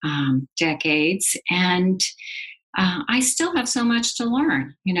decades, and I still have so much to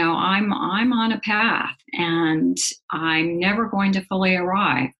learn. I'm on a path, and I'm never going to fully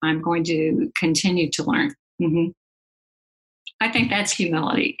arrive. I'm going to continue to learn. Mm-hmm. I think that's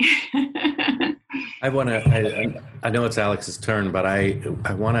humility. I know it's Alex's turn, but I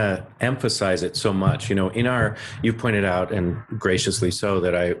want to emphasize it so much. You pointed out, and graciously so,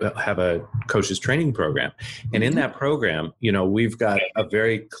 that I have a coaches training program. And in that program, we've got a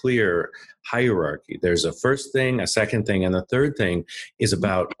very clear hierarchy. There's a first thing, a second thing, and the third thing is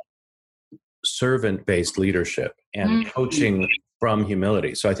about servant-based leadership and coaching from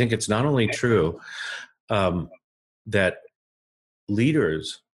humility. So I think it's not only true that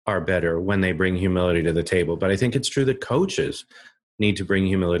leaders are better when they bring humility to the table, but I think it's true that coaches need to bring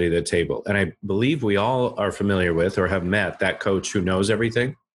humility to the table. And I believe we all are familiar with or have met that coach who knows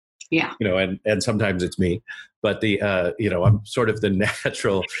everything. Yeah. And sometimes it's me, but I'm sort of the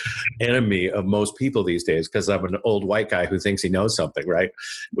natural enemy of most people these days, because I'm an old white guy who thinks he knows something, right?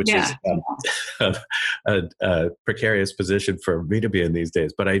 Which is a precarious position for me to be in these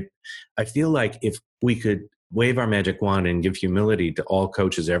days. But I feel like if we could wave our magic wand and give humility to all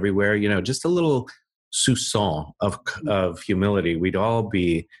coaches everywhere, just a little soupçon of humility, we'd all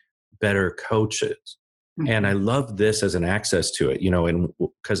be better coaches. Mm-hmm. And I love this as an access to it, and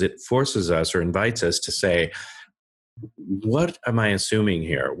because it forces us or invites us to say, what am I assuming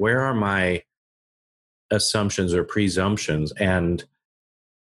here? Where are my assumptions or presumptions? And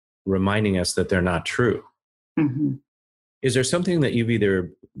reminding us that they're not true. Mm-hmm. Is there something that you've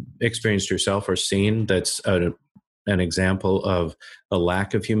either experienced yourself or seen that's an example of a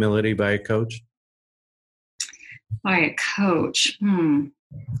lack of humility by a coach? By a coach?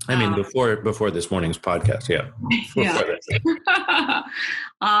 I mean, before this morning's podcast, yeah.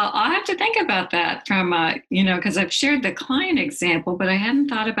 I'll have to think about that from, because I've shared the client example, but I hadn't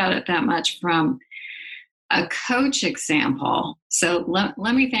thought about it that much from a coach example. So let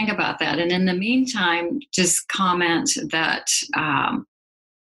me think about that. And in the meantime, just comment that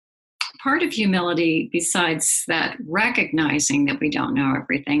part of humility, besides that recognizing that we don't know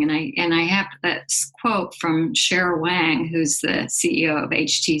everything, and I have that quote from Cher Wang, who's the CEO of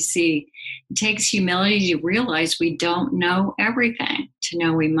HTC, it takes humility to realize we don't know everything, to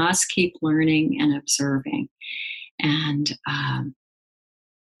know we must keep learning and observing.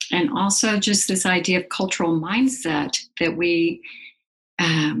 And also just this idea of cultural mindset that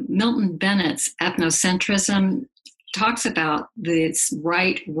Milton Bennett's ethnocentrism talks about this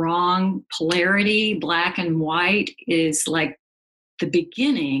right, wrong, polarity, black and white is like the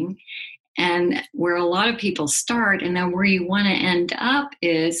beginning and where a lot of people start. And then where you want to end up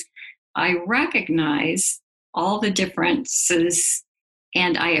is I recognize all the differences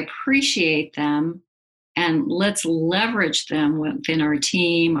and I appreciate them, and let's leverage them within our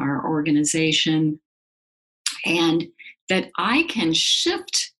team, our organization, and that I can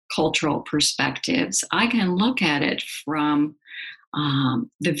shift cultural perspectives. I can look at it from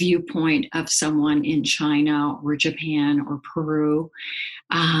the viewpoint of someone in China or Japan or Peru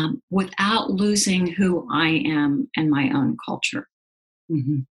without losing who I am and my own culture.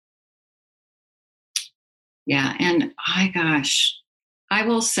 Mm-hmm. Yeah, and I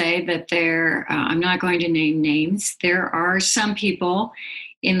will say that I'm not going to name names. There are some people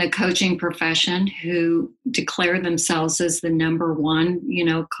in the coaching profession who declare themselves as the number one,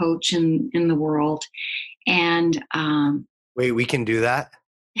 coach in the world. And wait, we can do that?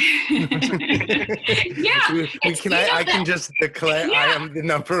 Yeah. I can just declare I am the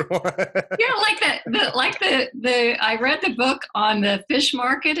number one. I read the book on the fish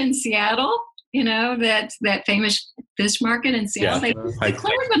market in Seattle. That famous fish market in Seattle. Yeah. They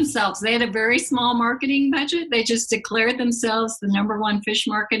declared themselves. They had a very small marketing budget. They just declared themselves the number one fish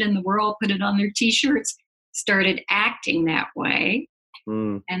market in the world, put it on their T-shirts, started acting that way,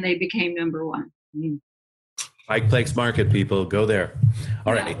 and they became number one. Pike Place Market, people, go there.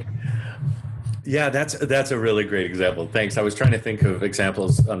 All right. Yeah, that's a really great example. Thanks. I was trying to think of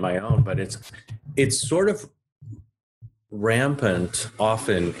examples on my own, but it's sort of rampant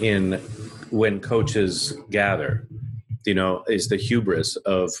often when coaches gather, is the hubris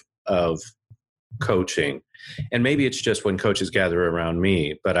of coaching. And maybe it's just when coaches gather around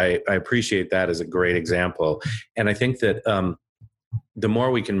me, but I appreciate that as a great example. And I think that the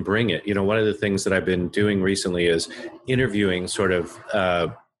more we can bring it, one of the things that I've been doing recently is interviewing sort of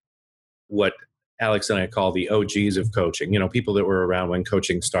what Alex and I call the OGs of coaching, people that were around when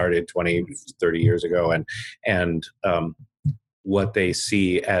coaching started 20, 30 years ago, and what they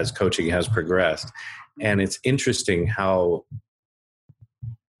see as coaching has progressed. And it's interesting how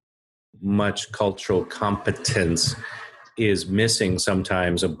much cultural competence is missing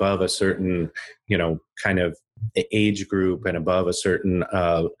sometimes above a certain, kind of age group and above a certain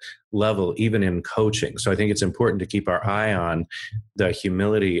level, even in coaching. So I think it's important to keep our eye on the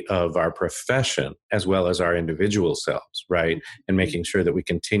humility of our profession as well as our individual selves, right? And making sure that we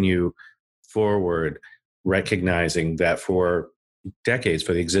continue forward, recognizing that for decades,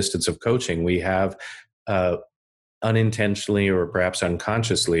 for the existence of coaching, we have unintentionally or perhaps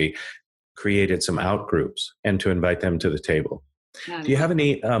unconsciously created some out groups, and to invite them to the table. Do you have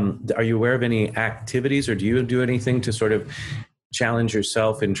any, are you aware of any activities, or do you do anything to sort of challenge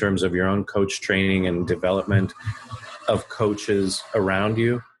yourself in terms of your own coach training and development of coaches around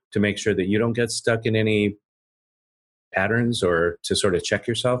you to make sure that you don't get stuck in any patterns, or to sort of check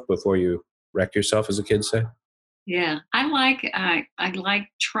yourself before you wreck yourself, as the kids say? Yeah, I like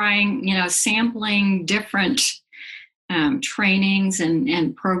trying, sampling different trainings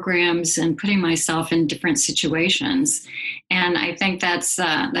and programs and putting myself in different situations. And I think that's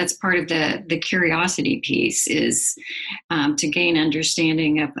part of the curiosity piece is to gain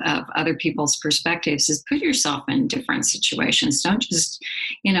understanding of other people's perspectives, is put yourself in different situations. Don't just,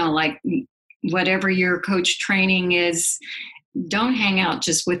 whatever your coach training is, don't hang out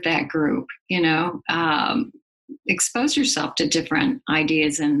just with that group, expose yourself to different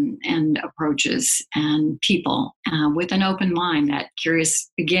ideas and approaches and people with an open mind, that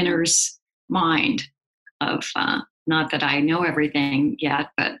curious beginner's mind of not that I know everything yet,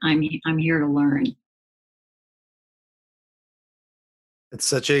 but I'm here to learn. It's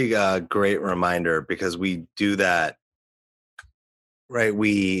such a great reminder, because we do that, right?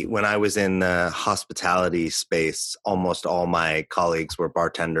 When I was in the hospitality space, almost all my colleagues were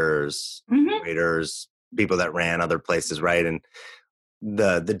bartenders, waiters, people that ran other places, right? And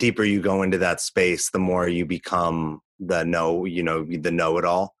the deeper you go into that space, the more you become the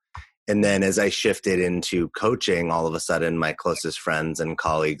know-it-all. And then as I shifted into coaching, all of a sudden my closest friends and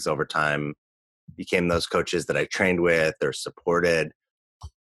colleagues over time became those coaches that I trained with or supported.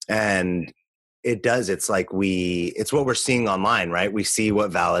 And it's like it's what we're seeing online, right? We see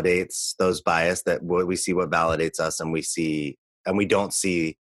what validates those bias, we see what validates us, and we don't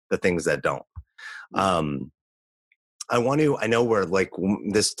see the things that don't. I know we're like,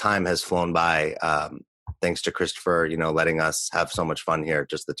 this time has flown by, thanks to Christopher, letting us have so much fun here,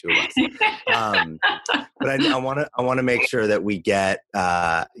 just the two of us. But I want to make sure that we get,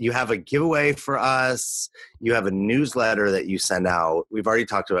 you have a giveaway for us. You have a newsletter that you send out. We've already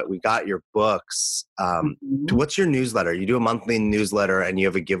talked about, we got your books. What's your newsletter? You do a monthly newsletter and you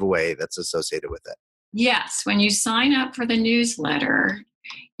have a giveaway that's associated with it. Yes, when you sign up for the newsletter,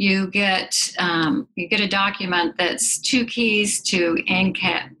 you get a document that's 2 keys to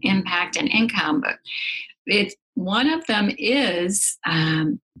impact and income. But one of them is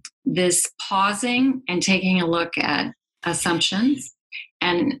this pausing and taking a look at assumptions.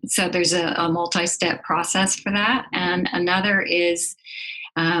 And so there's a multi-step process for that. And another is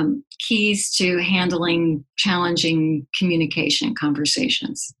keys to handling challenging communication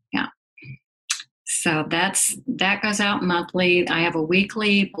conversations. Yeah. So that goes out monthly. I have a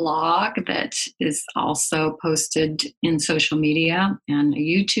weekly blog that is also posted in social media and a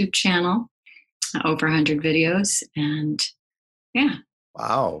YouTube channel, over 100 videos. And yeah.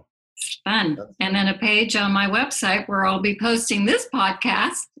 Wow. It's fun. And then a page on my website where I'll be posting this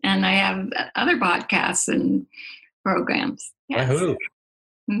podcast, and I have other podcasts and programs. Yes. Wahoo.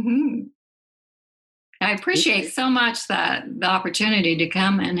 Mm-hmm. I appreciate so much the opportunity to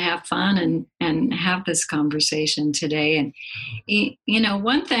come and have fun and have this conversation today. And, you know,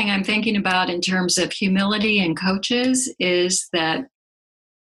 one thing I'm thinking about in terms of humility and coaches is that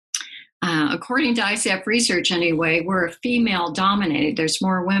according to ICF research anyway, we're female dominated. There's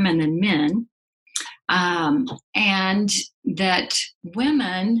more women than men. And that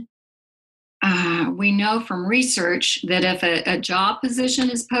women, we know from research that if a job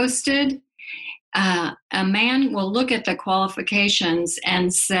position is posted, a man will look at the qualifications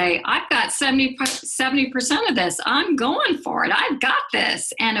and say, I've got 70% of this. I'm going for it. I've got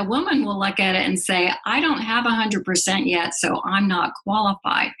this. And a woman will look at it and say, I don't have 100% yet, so I'm not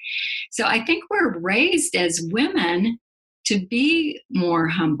qualified. So I think we're raised as women to be more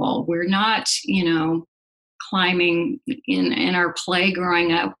humble. We're not, you know, climbing in our play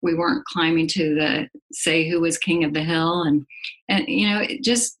growing up. We weren't climbing to say who was king of the hill, and you know,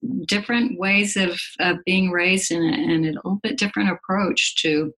 just different ways of being raised and a little bit different approach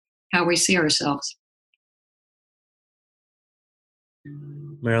to how we see ourselves.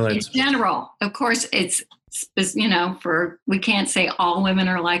 Marilyn, in general, of course, it's, you know, we can't say all women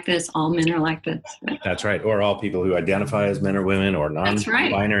are like this, all men are like this. That's right. Or all people who identify as men or women or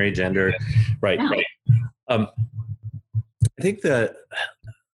non-binary gender. Right. Yeah. Right. I think that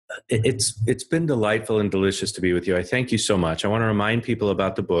it's been delightful and delicious to be with you. I thank you so much. I want to remind people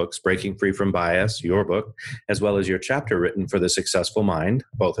about the books, Breaking Free from Bias, your book, as well as your chapter written for The Successful Mind,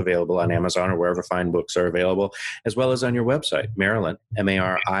 both available on Amazon or wherever fine books are available, as well as on your website, Marilyn,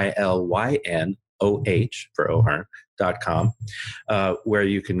 MARILYNOH for O'Hearn.com, where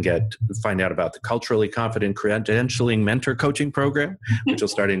you can find out about the Culturally Confident Credentialing Mentor Coaching Program, which will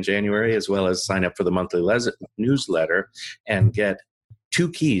start in January, as well as sign up for the monthly newsletter and get 2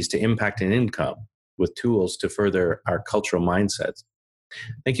 keys to impact and income with tools to further our cultural mindsets.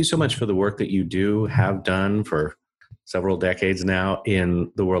 Thank you so much for the work that you have done for several decades now in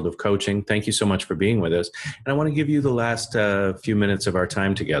the world of coaching. Thank you so much for being with us. And I want to give you the last few minutes of our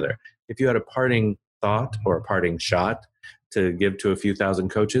time together. If you had a parting thought or a parting shot to give to a few thousand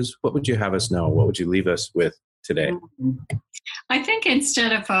coaches, what would you have us know? What would you leave us with today? I think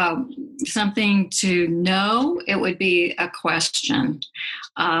instead of something to know, it would be a question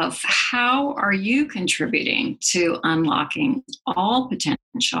of how are you contributing to unlocking all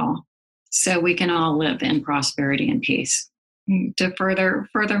potential so we can all live in prosperity and peace, to further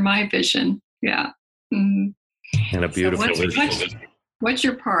my vision. Yeah. Mm-hmm. And a beautiful vision. What's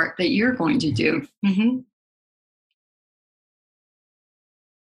your part that you're going to do? Mm-hmm.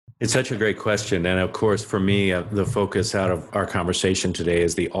 It's such a great question. And of course, for me, the focus out of our conversation today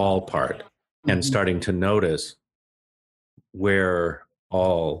is the all part, and starting to notice where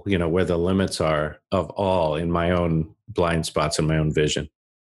the limits are of all in my own blind spots and my own vision.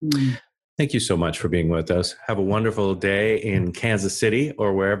 Mm-hmm. Thank you so much for being with us. Have a wonderful day in Kansas City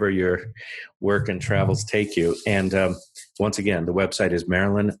or wherever your work and travels take you. And once again, the website is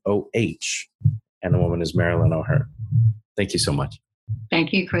Marilyn OH, and the woman is Marilyn O'Hearn. Thank you so much.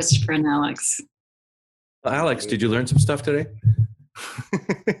 Thank you, Christopher and Alex. Well, Alex, did you learn some stuff today?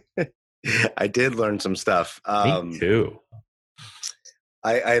 I did learn some stuff. Me too.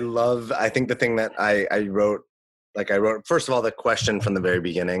 I think the thing that I wrote, first of all, the question from the very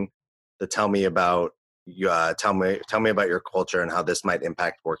beginning, to tell me about tell me about your culture and how this might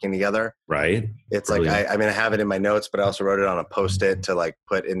impact working together. Right. It's brilliant. I have it in my notes, but I also wrote it on a Post-it to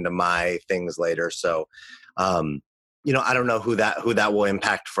put into my things later. So, I don't know who that will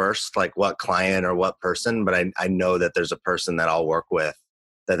impact first, like what client or what person, but I know that there's a person that I'll work with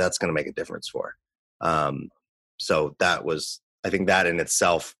that's going to make a difference for. So that was I think that in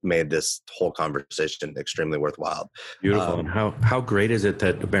itself made this whole conversation extremely worthwhile. Beautiful. And how great is it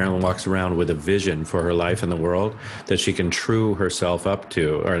that Marilyn walks around with a vision for her life in the world that she can true herself up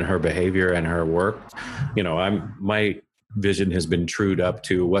to, or in her behavior and her work. My vision has been trued up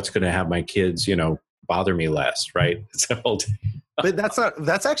to what's going to have my kids, bother me less, right? But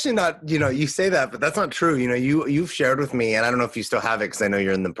that's actually not, you say that, but that's not true. You've shared with me, and I don't know if you still have it because I know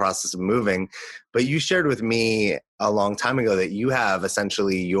you're in the process of moving, but you shared with me a long time ago that you have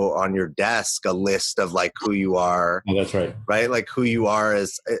essentially on your desk a list of like who you are. Oh, that's right. Right? Like who you are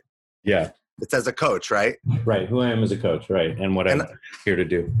as it's as a coach, right? Right. Who I am as a coach, right. And what I'm here to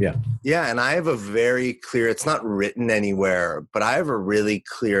do. Yeah. Yeah. And I have a very clear, it's not written anywhere, but I have a really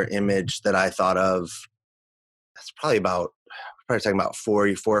clear image that I thought of. That's probably talking about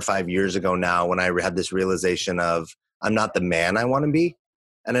 4 or 5 years ago now, when I had this realization of I'm not the man I want to be.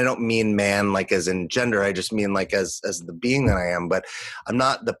 And I don't mean man like as in gender. I just mean like as the being that I am, but I'm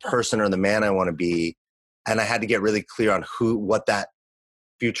not the person or the man I want to be. And I had to get really clear on what that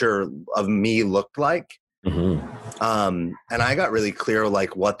future of me looked like. Mm-hmm. And I got really clear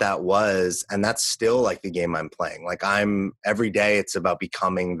like what that was. And that's still like the game I'm playing. Like every day it's about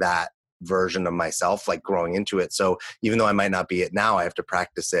becoming that version of myself, like growing into it. So even though I might not be it now, I have to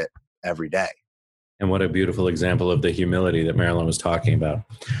practice it every day. And what a beautiful example of the humility that Marilyn was talking about.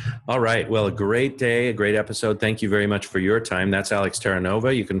 All right. Well, a great day, a great episode. Thank you very much for your time. That's Alex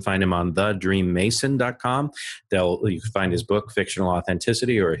Terranova. You can find him on thedreammason.com. You can find his book, Fictional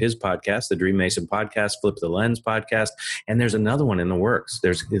Authenticity, or his podcast, The Dream Mason Podcast, Flip the Lens Podcast. And there's another one in the works.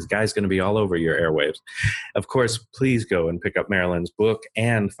 This guy's going to be all over your airwaves. Of course, please go and pick up Marilyn's book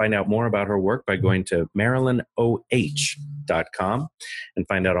and find out more about her work by going to marilynoh.com and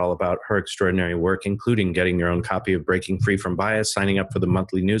find out all about her extraordinary work, including getting your own copy of Breaking Free from Bias, signing up for the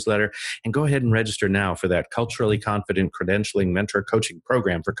monthly newsletter, and go ahead and register now for that culturally confident credentialing mentor coaching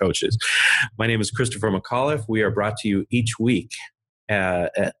program for coaches. My name is Christopher McAuliffe. We are brought to you each week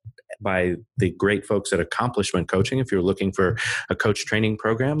by the great folks at Accomplishment Coaching. If you're looking for a coach training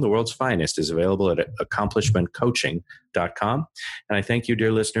program, the world's finest is available at accomplishmentcoaching.com. And I thank you,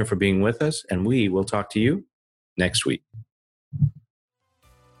 dear listener, for being with us, and we will talk to you next week.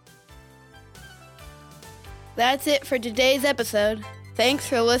 That's it for today's episode. Thanks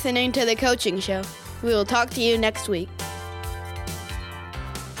for listening to The Coaching Show. We will talk to you next week.